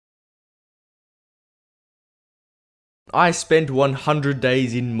I spent 100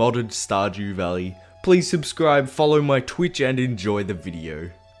 days in modded Stardew Valley. Please subscribe, follow my Twitch and enjoy the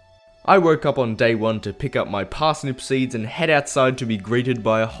video. I woke up on day 1 to pick up my parsnip seeds and head outside to be greeted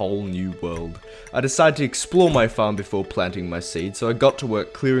by a whole new world. I decided to explore my farm before planting my seeds, so I got to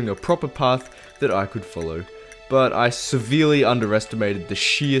work clearing a proper path that I could follow. But I severely underestimated the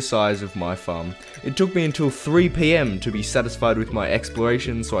sheer size of my farm. It took me until 3 PM to be satisfied with my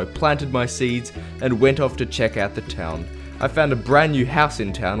exploration, so I planted my seeds and went off to check out the town. I found a brand new house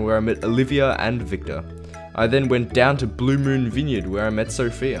in town where I met Olivia and Victor. I then went down to Blue Moon Vineyard where I met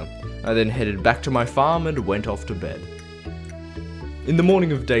Sophia. I then headed back to my farm and went off to bed. In the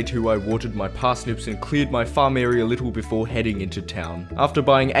morning of day 2 I watered my parsnips and cleared my farm area a little before heading into town. After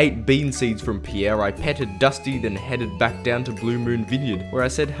buying 8 bean seeds from Pierre, I petted Dusty, then headed back down to Blue Moon Vineyard where I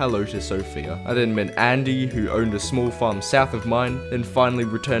said hello to Sophia. I then met Andy, who owned a small farm south of mine, then finally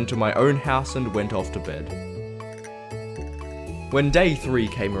returned to my own house and went off to bed. When day 3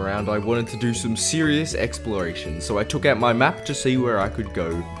 came around I wanted to do some serious exploration, so I took out my map to see where I could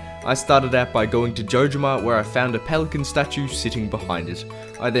go. I started out by going to Jojima where I found a pelican statue sitting behind it.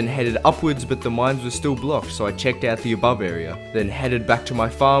 I then headed upwards but the mines were still blocked, so I checked out the above area. Then headed back to my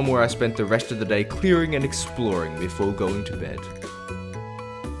farm where I spent the rest of the day clearing and exploring before going to bed.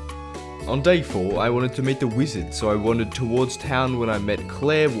 On day 4 I wanted to meet the wizard, so I wandered towards town when I met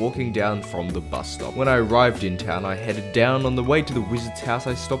Claire walking down from the bus stop. When I arrived in town I headed down. On the way to the wizard's house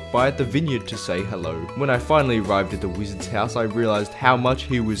I stopped by at the vineyard to say hello. When I finally arrived at the wizard's house I realized how much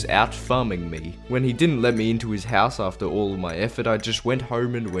he was out farming me. When he didn't let me into his house after all of my effort, I just went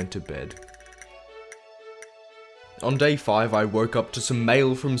home and went to bed. On day 5 I woke up to some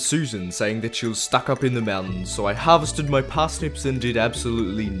mail from Susan saying that she was stuck up in the mountains, so I harvested my parsnips and did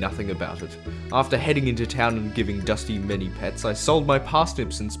absolutely nothing about it. After heading into town and giving Dusty many pets, I sold my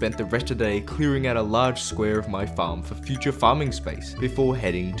parsnips and spent the rest of the day clearing out a large square of my farm for future farming space before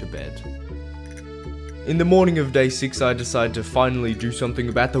heading to bed. In the morning of day 6 I decided to finally do something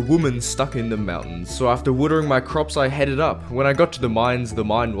about the woman stuck in the mountains, so after watering my crops I headed up. When I got to the mines, the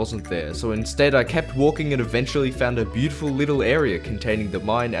mine wasn't there, so instead I kept walking and eventually found a beautiful little area containing the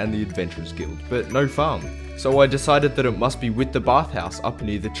mine and the Adventurers Guild, but no farm. So I decided that it must be with the bathhouse up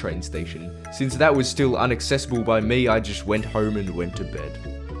near the train station. Since that was still inaccessible by me, I just went home and went to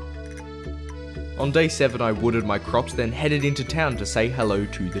bed. On day 7 I watered my crops, then headed into town to say hello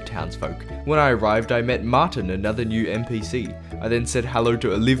to the townsfolk. When I arrived I met Martin, another new NPC. I then said hello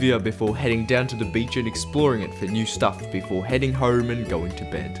to Olivia before heading down to the beach and exploring it for new stuff before heading home and going to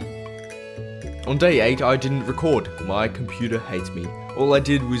bed. On day 8 I didn't record, my computer hates me. All I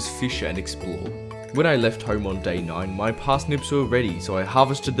did was fish and explore. When I left home on day 9, my parsnips were ready, so I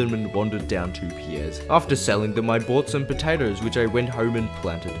harvested them and wandered down to Pierre's. After selling them I bought some potatoes which I went home and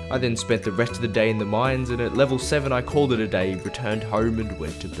planted. I then spent the rest of the day in the mines, and at level 7 I called it a day, returned home and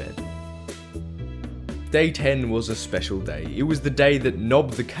went to bed. Day 10 was a special day. It was the day that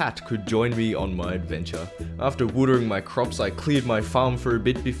Nob the cat could join me on my adventure. After watering my crops I cleared my farm for a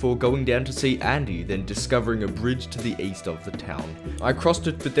bit before going down to see Andy, then discovering a bridge to the east of the town. I crossed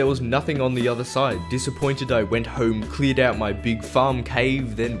it but there was nothing on the other side. Disappointed I went home, cleared out my big farm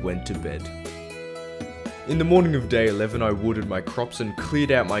cave, then went to bed. In the morning of day 11 I watered my crops and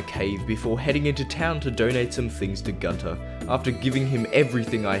cleared out my cave before heading into town to donate some things to Gunter. After giving him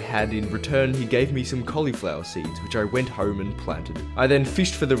everything I had, in return he gave me some cauliflower seeds which I went home and planted. I then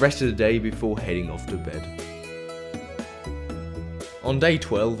fished for the rest of the day before heading off to bed. On day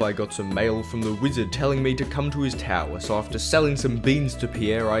 12 I got some mail from the wizard telling me to come to his tower, so after selling some beans to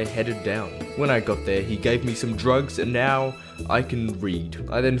Pierre I headed down. When I got there he gave me some drugs and now I can read.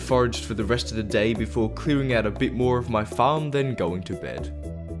 I then foraged for the rest of the day before clearing out a bit more of my farm, then going to bed.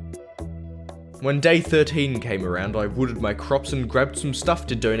 When day 13 came around I watered my crops and grabbed some stuff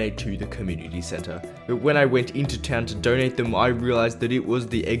to donate to the community centre. But when I went into town to donate them I realised that it was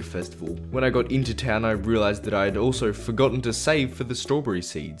the egg festival. When I got into town I realised that I had also forgotten to save for the strawberry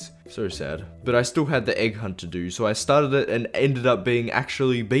seeds. So sad. But I still had the egg hunt to do, so I started it and ended up being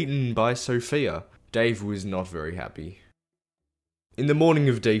actually beaten by Sophia. Dave was not very happy. In the morning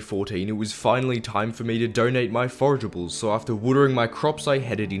of day 14, it was finally time for me to donate my forageables, so after watering my crops I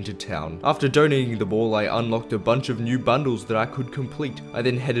headed into town. After donating them all, I unlocked a bunch of new bundles that I could complete. I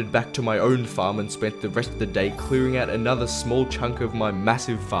then headed back to my own farm and spent the rest of the day clearing out another small chunk of my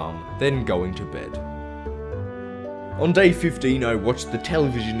massive farm, then going to bed. On day 15 I watched the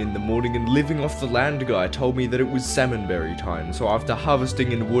television in the morning and Living Off the Land guy told me that it was salmonberry time, so after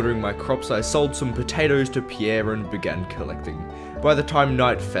harvesting and watering my crops I sold some potatoes to Pierre and began collecting. By the time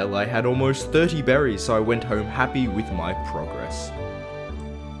night fell I had almost 30 berries, so I went home happy with my progress.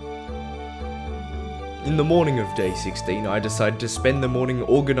 In the morning of day 16, I decided to spend the morning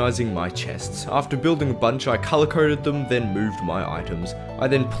organising my chests. After building a bunch, I colour coded them, then moved my items. I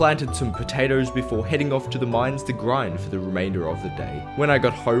then planted some potatoes before heading off to the mines to grind for the remainder of the day. When I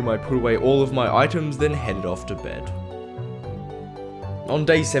got home, I put away all of my items, then headed off to bed. On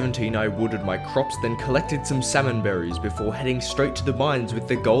day 17, I wooded my crops, then collected some salmon berries before heading straight to the mines with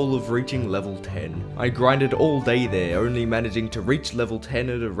the goal of reaching level 10. I grinded all day there, only managing to reach level 10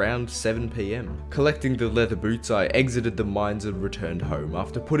 at around 7 PM. Collecting the leather boots, I exited the mines and returned home.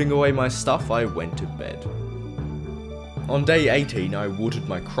 After putting away my stuff, I went to bed. On day 18, I watered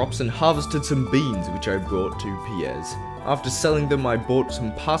my crops and harvested some beans which I brought to Pierre's. After selling them, I bought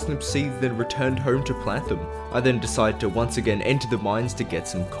some parsnip seeds, then returned home to plant them. I then decided to once again enter the mines to get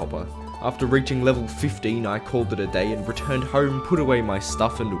some copper. After reaching level 15, I called it a day and returned home, put away my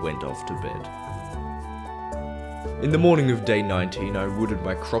stuff and went off to bed. In the morning of day 19, I wooded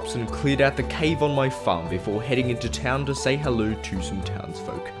my crops and cleared out the cave on my farm before heading into town to say hello to some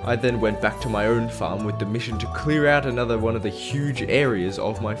townsfolk. I then went back to my own farm with the mission to clear out another one of the huge areas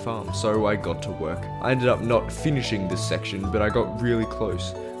of my farm, so I got to work. I ended up not finishing this section, but I got really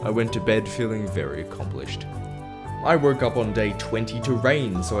close. I went to bed feeling very accomplished. I woke up on day 20 to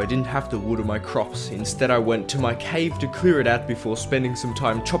rain, so I didn't have to water my crops. Instead, I went to my cave to clear it out before spending some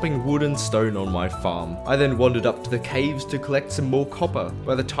time chopping wood and stone on my farm. I then wandered up to the caves to collect some more copper.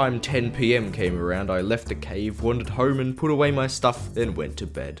 By the time 10 PM came around, I left the cave, wandered home and put away my stuff, then went to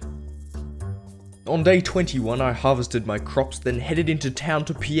bed. On day 21, I harvested my crops, then headed into town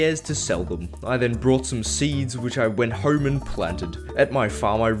to Pierre's to sell them. I then brought some seeds, which I went home and planted. At my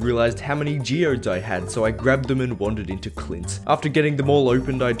farm, I realized how many geodes I had, so I grabbed them and wandered into Clint's. After getting them all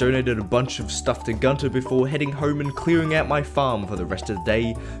opened, I donated a bunch of stuff to Gunter before heading home and clearing out my farm for the rest of the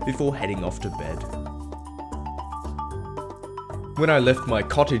day before heading off to bed. When I left my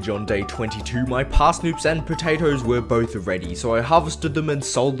cottage on day 22, my parsnips and potatoes were both ready, so I harvested them and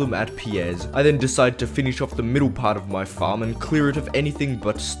sold them at Pierre's. I then decided to finish off the middle part of my farm and clear it of anything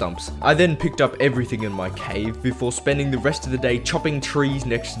but stumps. I then picked up everything in my cave before spending the rest of the day chopping trees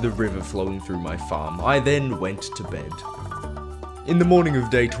next to the river flowing through my farm. I then went to bed. In the morning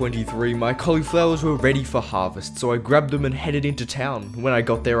of day 23, my cauliflowers were ready for harvest, so I grabbed them and headed into town. When I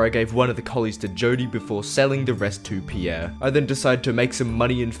got there, I gave one of the collies to Jody before selling the rest to Pierre. I then decided to make some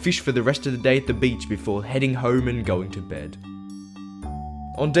money and fish for the rest of the day at the beach before heading home and going to bed.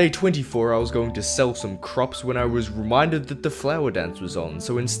 On day 24, I was going to sell some crops when I was reminded that the flower dance was on,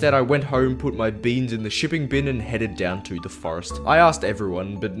 so instead I went home, put my beans in the shipping bin and headed down to the forest. I asked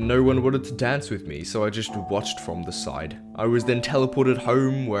everyone, but no one wanted to dance with me, so I just watched from the side. I was then teleported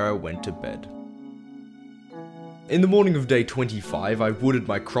home where I went to bed. In the morning of day 25, I wooded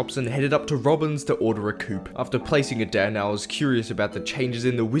my crops and headed up to Robin's to order a coop. After placing it down, I was curious about the changes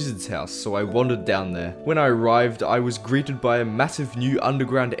in the wizard's house, so I wandered down there. When I arrived, I was greeted by a massive new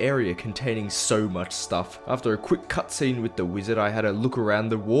underground area containing so much stuff. After a quick cutscene with the wizard, I had a look around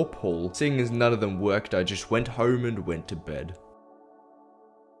the warp hall. Seeing as none of them worked, I just went home and went to bed.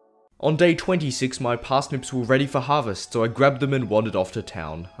 On day 26, my parsnips were ready for harvest, so I grabbed them and wandered off to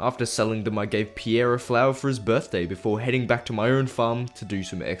town. After selling them, I gave Pierre a flower for his birthday before heading back to my own farm to do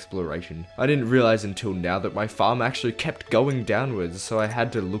some exploration. I didn't realize until now that my farm actually kept going downwards, so I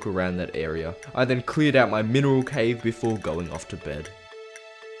had to look around that area. I then cleared out my mineral cave before going off to bed.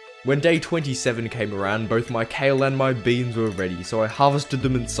 When day 27 came around, both my kale and my beans were ready, so I harvested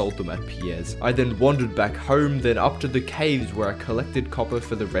them and sold them at Pierre's. I then wandered back home, then up to the caves where I collected copper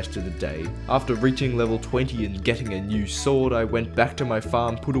for the rest of the day. After reaching level 20 and getting a new sword, I went back to my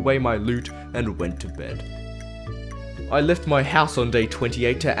farm, put away my loot, and went to bed. I left my house on day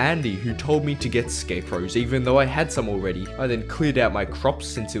 28 to Andy, who told me to get scarecrows, even though I had some already. I then cleared out my crops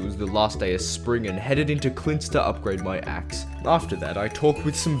since it was the last day of spring and headed into Clint's to upgrade my axe. After that, I talked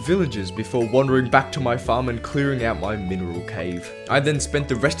with some villagers before wandering back to my farm and clearing out my mineral cave. I then spent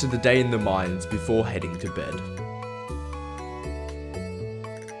the rest of the day in the mines before heading to bed.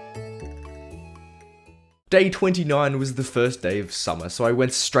 Day 29 was the first day of summer, so I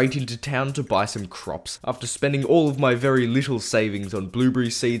went straight into town to buy some crops. After spending all of my very little savings on blueberry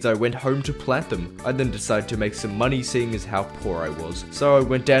seeds, I went home to plant them. I then decided to make some money seeing as how poor I was. So I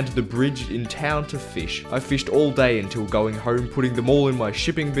went down to the bridge in town to fish. I fished all day until going home, putting them all in my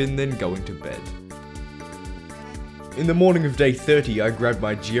shipping bin, then going to bed. In the morning of day 30, I grabbed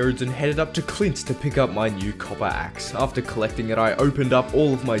my geodes and headed up to Clint's to pick up my new copper axe. After collecting it, I opened up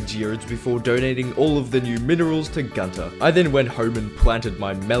all of my geodes before donating all of the new minerals to Gunter. I then went home and planted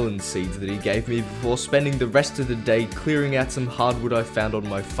my melon seeds that he gave me before spending the rest of the day clearing out some hardwood I found on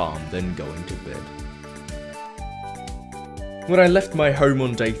my farm, then going to bed. When I left my home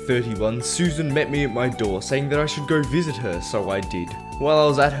on day 31, Susan met me at my door saying that I should go visit her, so I did. While I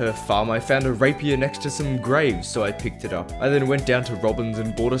was at her farm, I found a rapier next to some graves, so I picked it up. I then went down to Robin's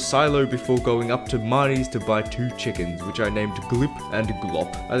and bought a silo before going up to Marnie's to buy 2 chickens, which I named Glip and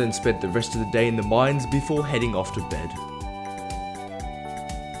Glop. I then spent the rest of the day in the mines before heading off to bed.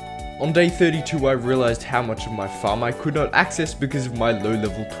 On day 32, I realized how much of my farm I could not access because of my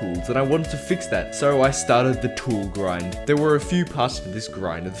low-level tools, and I wanted to fix that, so I started the tool grind. There were a few parts to this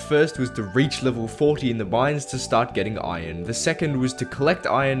grind. The first was to reach level 40 in the mines to start getting iron. The second was to collect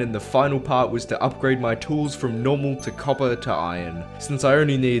iron, and the final part was to upgrade my tools from normal to copper to iron. Since I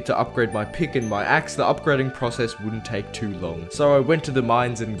only needed to upgrade my pick and my axe, the upgrading process wouldn't take too long, so I went to the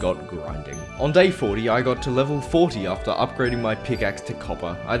mines and got grinding. On day 40, I got to level 40 after upgrading my pickaxe to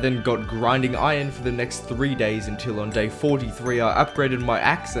copper. I then got grinding iron for the next 3 days until on day 43 I upgraded my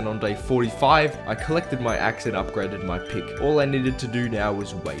axe, and on day 45 I collected my axe and upgraded my pick. All I needed to do now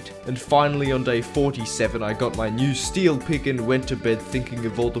was wait. And finally on day 47 I got my new steel pick and went to bed thinking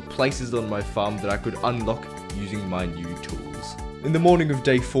of all the places on my farm that I could unlock using my new tools. In the morning of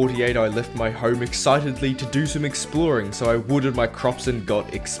day 48 I left my home excitedly to do some exploring, so I wooded my crops and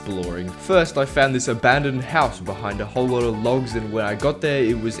got exploring. First I found this abandoned house behind a whole lot of logs, and when I got there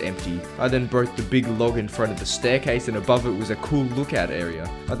it was empty. I then broke the big log in front of the staircase, and above it was a cool lookout area.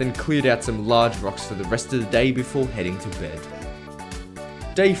 I then cleared out some large rocks for the rest of the day before heading to bed.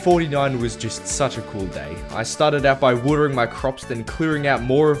 Day 49 was just such a cool day. I started out by watering my crops, then clearing out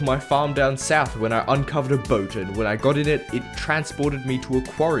more of my farm down south when I uncovered a boat, and when I got in it, it transported me to a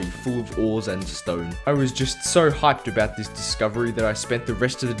quarry full of ores and stone. I was just so hyped about this discovery that I spent the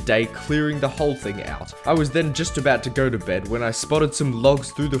rest of the day clearing the whole thing out. I was then just about to go to bed when I spotted some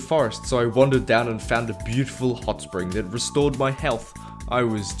logs through the forest, so I wandered down and found a beautiful hot spring that restored my health. I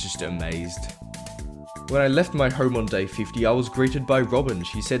was just amazed. When I left my home on day 50, I was greeted by Robin.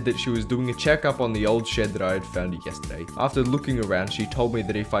 She said that she was doing a checkup on the old shed that I had found yesterday. After looking around, she told me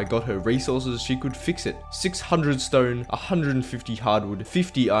that if I got her resources, she could fix it. 600 stone, 150 hardwood,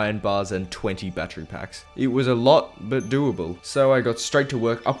 50 iron bars, and 20 battery packs. It was a lot, but doable. So I got straight to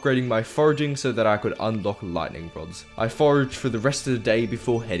work upgrading my foraging so that I could unlock lightning rods. I foraged for the rest of the day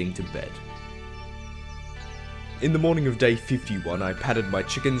before heading to bed. In the morning of day 51, I patted my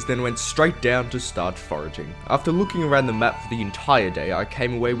chickens, then went straight down to start foraging. After looking around the map for the entire day, I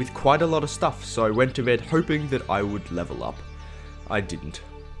came away with quite a lot of stuff, so I went to bed hoping that I would level up. I didn't.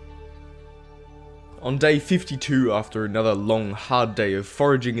 On day 52, after another long, hard day of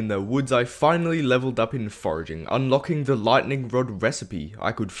foraging in the woods, I finally leveled up in foraging, unlocking the lightning rod recipe.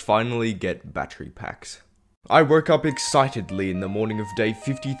 I could finally get battery packs. I woke up excitedly in the morning of day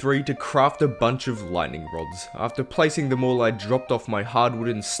 53 to craft a bunch of lightning rods. After placing them all, I dropped off my hardwood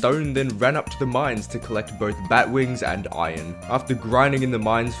and stone, then ran up to the mines to collect both bat wings and iron. After grinding in the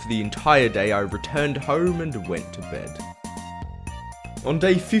mines for the entire day, I returned home and went to bed. On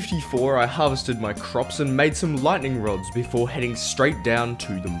day 54, I harvested my crops and made some lightning rods before heading straight down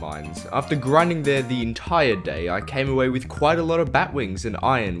to the mines. After grinding there the entire day, I came away with quite a lot of bat wings and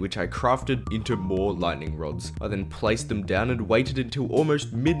iron, which I crafted into more lightning rods. I then placed them down and waited until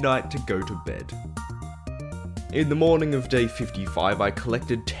almost midnight to go to bed. In the morning of day 55, I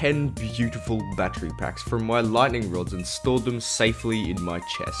collected 10 beautiful battery packs from my lightning rods and stored them safely in my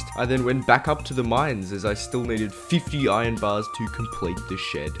chest. I then went back up to the mines as I still needed 50 iron bars to complete the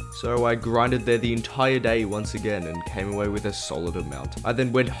shed. So I grinded there the entire day once again and came away with a solid amount. I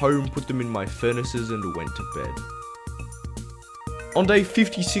then went home, put them in my furnaces and went to bed. On day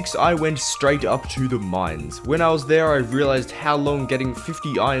 56, I went straight up to the mines. When I was there, I realized how long getting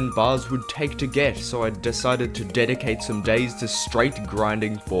 50 iron bars would take to get, so I decided to dedicate some days to straight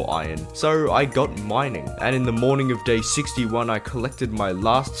grinding for iron. So I got mining, and in the morning of day 61, I collected my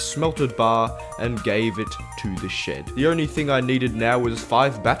last smelted bar and gave it to the shed. The only thing I needed now was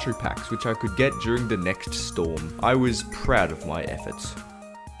 5 battery packs, which I could get during the next storm. I was proud of my efforts.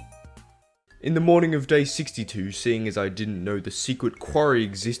 In the morning of day 62, seeing as I didn't know the secret quarry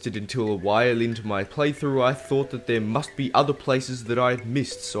existed until a while into my playthrough, I thought that there must be other places that I had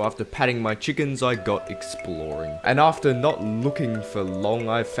missed, so after patting my chickens, I got exploring. And after not looking for long,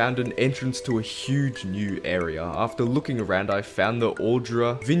 I found an entrance to a huge new area. After looking around, I found the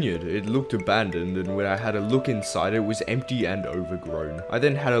Ordra vineyard. It looked abandoned, and when I had a look inside, it was empty and overgrown. I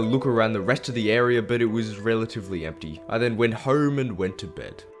then had a look around the rest of the area, but it was relatively empty. I then went home and went to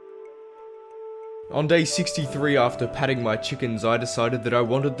bed. On day 63, after patting my chickens, I decided that I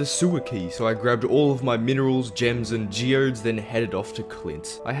wanted the sewer key, so I grabbed all of my minerals, gems, and geodes, then headed off to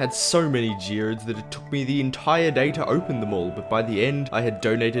Clint's. I had so many geodes that it took me the entire day to open them all, but by the end, I had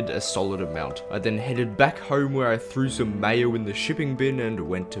donated a solid amount. I then headed back home where I threw some mayo in the shipping bin and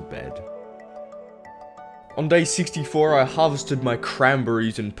went to bed. On day 64, I harvested my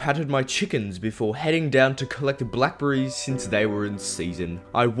cranberries and patted my chickens before heading down to collect blackberries since they were in season.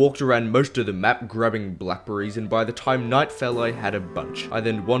 I walked around most of the map grabbing blackberries, and by the time night fell I had a bunch. I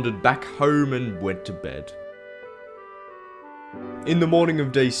then wandered back home and went to bed. In the morning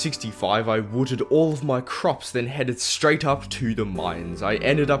of day 65, I watered all of my crops, then headed straight up to the mines. I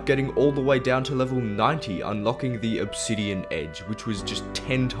ended up getting all the way down to level 90, unlocking the obsidian edge, which was just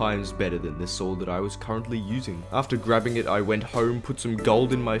 10 times better than the sword that I was currently using. After grabbing it, I went home, put some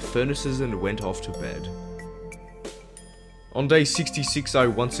gold in my furnaces, and went off to bed. On day 66, I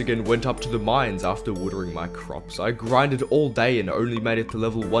once again went up to the mines after watering my crops. I grinded all day and only made it to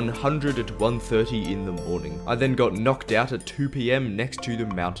level 100 at 1:30 in the morning. I then got knocked out at 2 PM next to the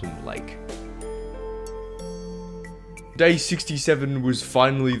mountain lake. Day 67 was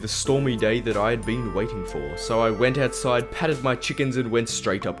finally the stormy day that I had been waiting for, so I went outside, patted my chickens, and went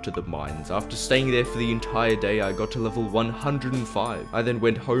straight up to the mines. After staying there for the entire day, I got to level 105. I then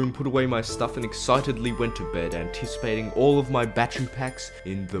went home, put away my stuff, and excitedly went to bed, anticipating all of my battery packs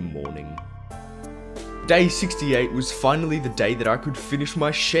in the morning. Day 68 was finally the day that I could finish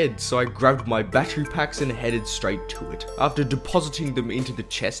my shed, so I grabbed my battery packs and headed straight to it. After depositing them into the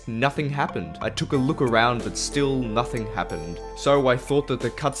chest, nothing happened. I took a look around, but still nothing happened. So I thought that the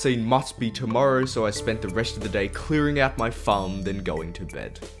cutscene must be tomorrow, so I spent the rest of the day clearing out my farm, then going to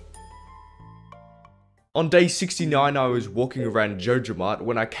bed. On day 69, I was walking around Jojamart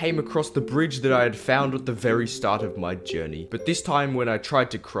when I came across the bridge that I had found at the very start of my journey. But this time when I tried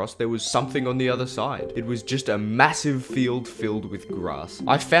to cross, there was something on the other side. It was just a massive field filled with grass.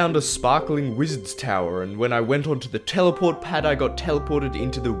 I found a sparkling wizard's tower, and when I went onto the teleport pad, I got teleported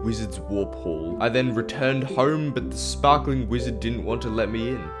into the wizard's warp hall. I then returned home, but the sparkling wizard didn't want to let me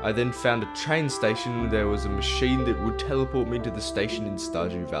in. I then found a train station. There was a machine that would teleport me to the station in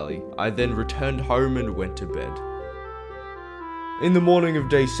Stardew Valley. I then returned home and went to bed. In the morning of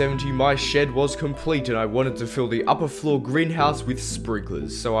day 70, my shed was complete and I wanted to fill the upper floor greenhouse with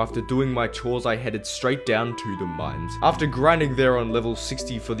sprinklers, so after doing my chores I headed straight down to the mines. After grinding there on level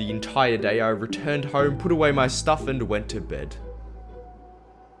 60 for the entire day, I returned home, put away my stuff, and went to bed.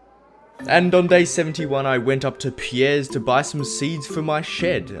 And on day 71, I went up to Pierre's to buy some seeds for my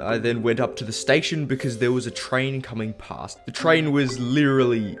shed. I then went up to the station because there was a train coming past. The train was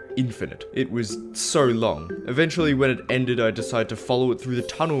literally infinite. It was so long. Eventually, when it ended, I decided to follow it through the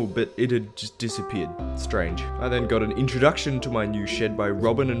tunnel, but it had just disappeared. Strange. I then got an introduction to my new shed by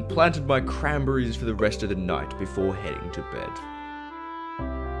Robin and planted my cranberries for the rest of the night before heading to bed.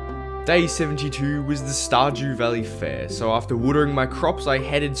 Day 72 was the Stardew Valley Fair, so after watering my crops I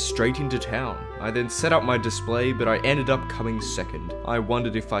headed straight into town. I then set up my display, but I ended up coming second. I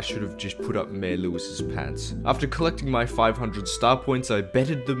wondered if I should have just put up Mayor Lewis's pants. After collecting my 500 star points, I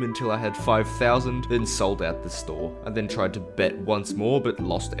betted them until I had 5,000, then sold out the store. I then tried to bet once more, but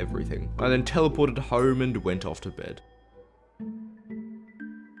lost everything. I then teleported home and went off to bed.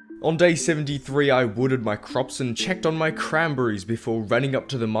 On day 73, I wooded my crops and checked on my cranberries before running up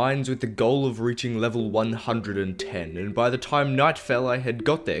to the mines with the goal of reaching level 110, and by the time night fell I had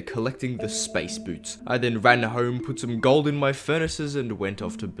got there collecting the space boots. I then ran home, put some gold in my furnaces, and went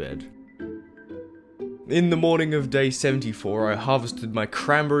off to bed. In the morning of day 74, I harvested my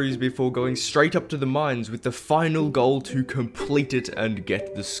cranberries before going straight up to the mines with the final goal to complete it and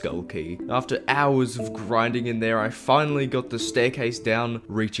get the skull key. After hours of grinding in there, I finally got the staircase down,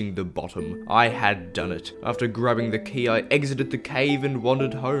 reaching the bottom. I had done it. After grabbing the key, I exited the cave and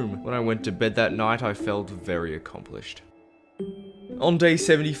wandered home. When I went to bed that night, I felt very accomplished. On day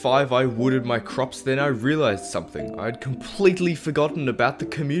 75, I wooded my crops, then I realized something. I had completely forgotten about the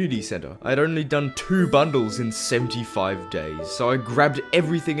community center. I had only done 2 bundles in 75 days, so I grabbed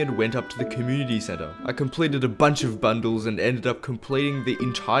everything and went up to the community center. I completed a bunch of bundles and ended up completing the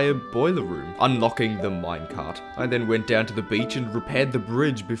entire boiler room, unlocking the minecart. I then went down to the beach and repaired the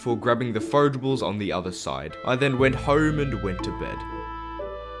bridge before grabbing the forageables on the other side. I then went home and went to bed.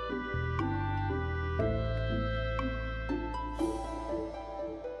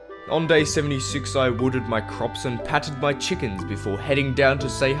 On day 76, I wooded my crops and patted my chickens before heading down to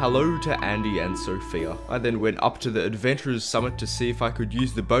say hello to Andy and Sophia. I then went up to the Adventurers Summit to see if I could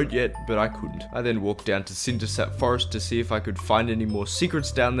use the boat yet, but I couldn't. I then walked down to Cindersap Forest to see if I could find any more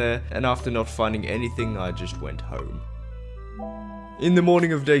secrets down there, and after not finding anything, I just went home. In the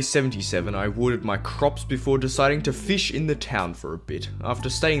morning of day 77, I watered my crops before deciding to fish in the town for a bit. After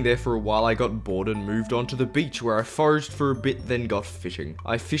staying there for a while, I got bored and moved on to the beach where I foraged for a bit, then got fishing.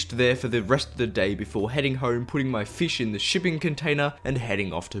 I fished there for the rest of the day before heading home, putting my fish in the shipping container and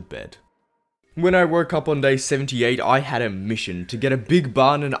heading off to bed. When I woke up on day 78, I had a mission to get a big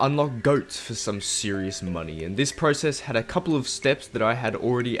barn and unlock goats for some serious money, and this process had a couple of steps that I had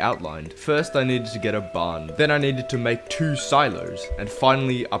already outlined. First, I needed to get a barn, then I needed to make 2 silos, and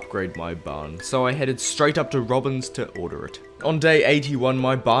finally upgrade my barn, so I headed straight up to Robin's to order it. On day 81,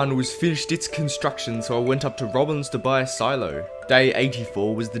 my barn was finished its construction, so I went up to Robin's to buy a silo. Day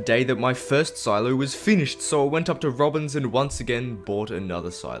 84 was the day that my first silo was finished, so I went up to Robin's and once again bought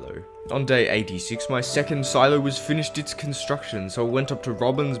another silo. On day 86, my second silo was finished its construction, so I went up to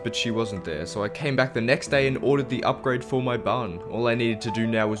Robin's but she wasn't there, so I came back the next day and ordered the upgrade for my barn. All I needed to do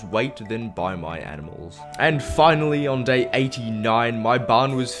now was wait, then buy my animals. And finally, on day 89, my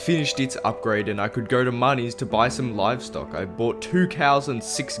barn was finished its upgrade and I could go to Marnie's to buy some livestock. I bought 2 cows and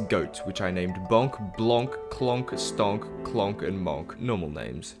 6 goats, which I named Bonk, Blonk, Clonk, Stonk, Clonk and Monk. Normal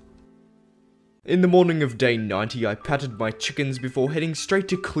names. In the morning of day 90, I patted my chickens before heading straight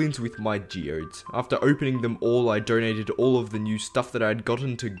to Clint's with my geodes. After opening them all, I donated all of the new stuff that I had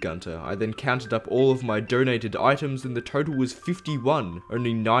gotten to Gunter. I then counted up all of my donated items and the total was 51,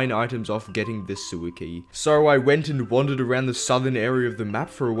 only 9 items off getting the sewer key. So I went and wandered around the southern area of the map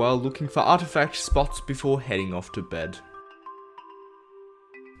for a while looking for artifact spots before heading off to bed.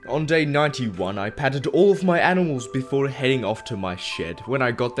 On day 91, I patted all of my animals before heading off to my shed. When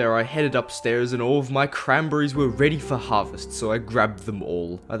I got there, I headed upstairs and all of my cranberries were ready for harvest, so I grabbed them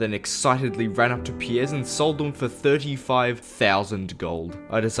all. I then excitedly ran up to Pierre's and sold them for 35,000 gold.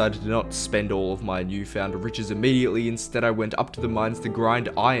 I decided to not spend all of my newfound riches immediately, instead I went up to the mines to grind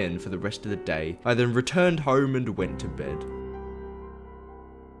iron for the rest of the day. I then returned home and went to bed.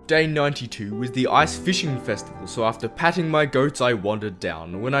 Day 92 was the ice fishing festival, so after patting my goats I wandered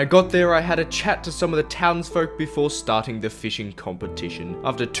down. When I got there I had a chat to some of the townsfolk before starting the fishing competition.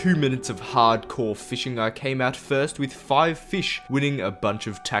 After 2 minutes of hardcore fishing I came out first with 5 fish, winning a bunch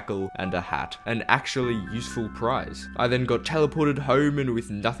of tackle and a hat. An actually useful prize. I then got teleported home and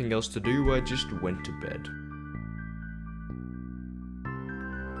with nothing else to do I just went to bed.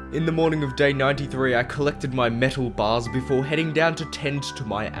 In the morning of day 93, I collected my metal bars before heading down to tend to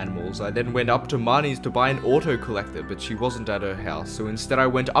my animals. I then went up to Marnie's to buy an auto collector, but she wasn't at her house, so instead I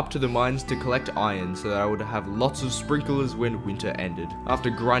went up to the mines to collect iron so that I would have lots of sprinklers when winter ended. After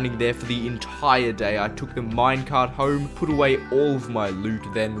grinding there for the entire day, I took the minecart home, put away all of my loot,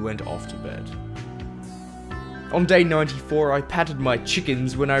 then went off to bed. On day 94, I patted my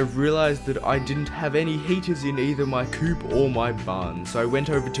chickens when I realized that I didn't have any heaters in either my coop or my barn, so I went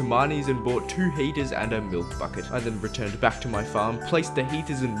over to Marnie's and bought 2 heaters and a milk bucket. I then returned back to my farm, placed the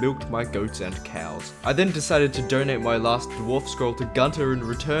heaters and milked my goats and cows. I then decided to donate my last dwarf scroll to Gunter. In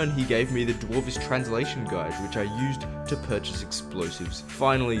return, he gave me the Dwarvish translation guide, which I used to purchase explosives.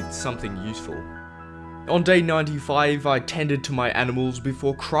 Finally, something useful. On day 95, I tended to my animals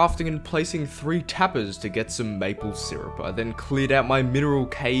before crafting and placing 3 tappers to get some maple syrup. I then cleared out my mineral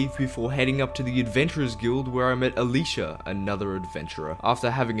cave before heading up to the Adventurers Guild where I met Alicia, another adventurer. After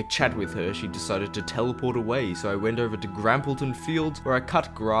having a chat with her, she decided to teleport away, so I went over to Grampleton Fields where I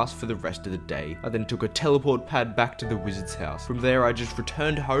cut grass for the rest of the day. I then took a teleport pad back to the wizard's house. From there, I just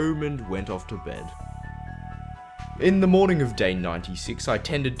returned home and went off to bed. In the morning of day 96, I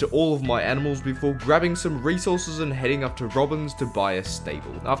tended to all of my animals before grabbing some resources and heading up to Robin's to buy a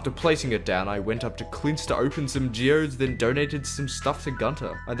stable. After placing it down, I went up to Clint's to open some geodes, then donated some stuff to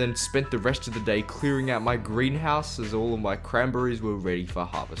Gunter. I then spent the rest of the day clearing out my greenhouse as all of my cranberries were ready for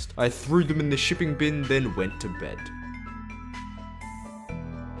harvest. I threw them in the shipping bin, then went to bed.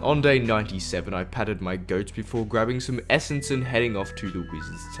 On day 97, I patted my goats before grabbing some essence and heading off to the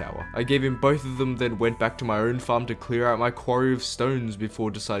wizard's tower. I gave him both of them, then went back to my own farm to clear out my quarry of stones before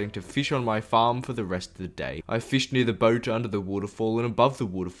deciding to fish on my farm for the rest of the day. I fished near the boat, under the waterfall and above the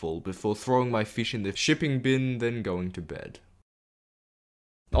waterfall before throwing my fish in the shipping bin, then going to bed.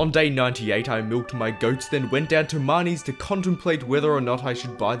 On day 98, I milked my goats, then went down to Marnie's to contemplate whether or not I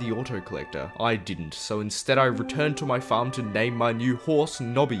should buy the auto collector. I didn't, so instead I returned to my farm to name my new horse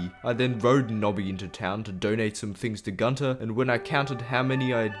Nobby. I then rode Nobby into town to donate some things to Gunter, and when I counted how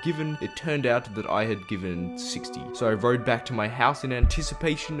many I had given, it turned out that I had given 60. So I rode back to my house in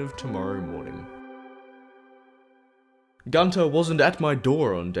anticipation of tomorrow morning. Gunter wasn't at my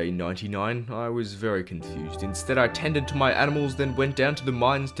door on day 99, I was very confused. Instead I tended to my animals, then went down to the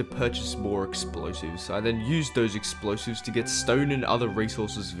mines to purchase more explosives. I then used those explosives to get stone and other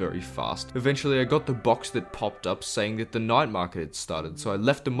resources very fast. Eventually I got the box that popped up saying that the night market had started, so I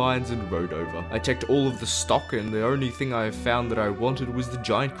left the mines and rode over. I checked all of the stock and the only thing I found that I wanted was the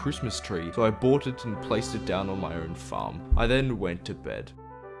giant Christmas tree, so I bought it and placed it down on my own farm. I then went to bed.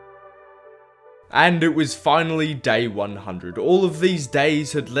 And it was finally day 100. All of these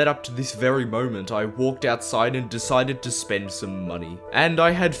days had led up to this very moment. I walked outside and decided to spend some money. And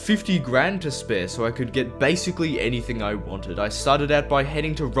I had 50 grand to spare, so I could get basically anything I wanted. I started out by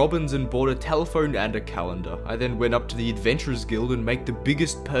heading to Robin's and bought a telephone and a calendar. I then went up to the Adventurers Guild and made the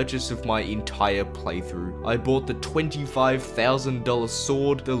biggest purchase of my entire playthrough. I bought the $25,000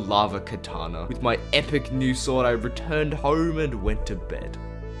 sword, the lava katana. With my epic new sword, I returned home and went to bed.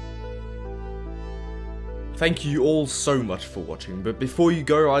 Thank you all so much for watching, but before you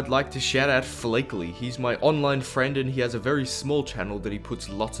go, I'd like to shout out Flakely. He's my online friend and he has a very small channel that he puts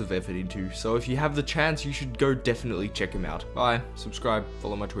lots of effort into, so if you have the chance, you should go definitely check him out. Bye, subscribe,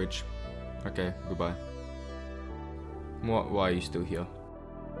 follow my Twitch. Okay, goodbye. Why are you still here?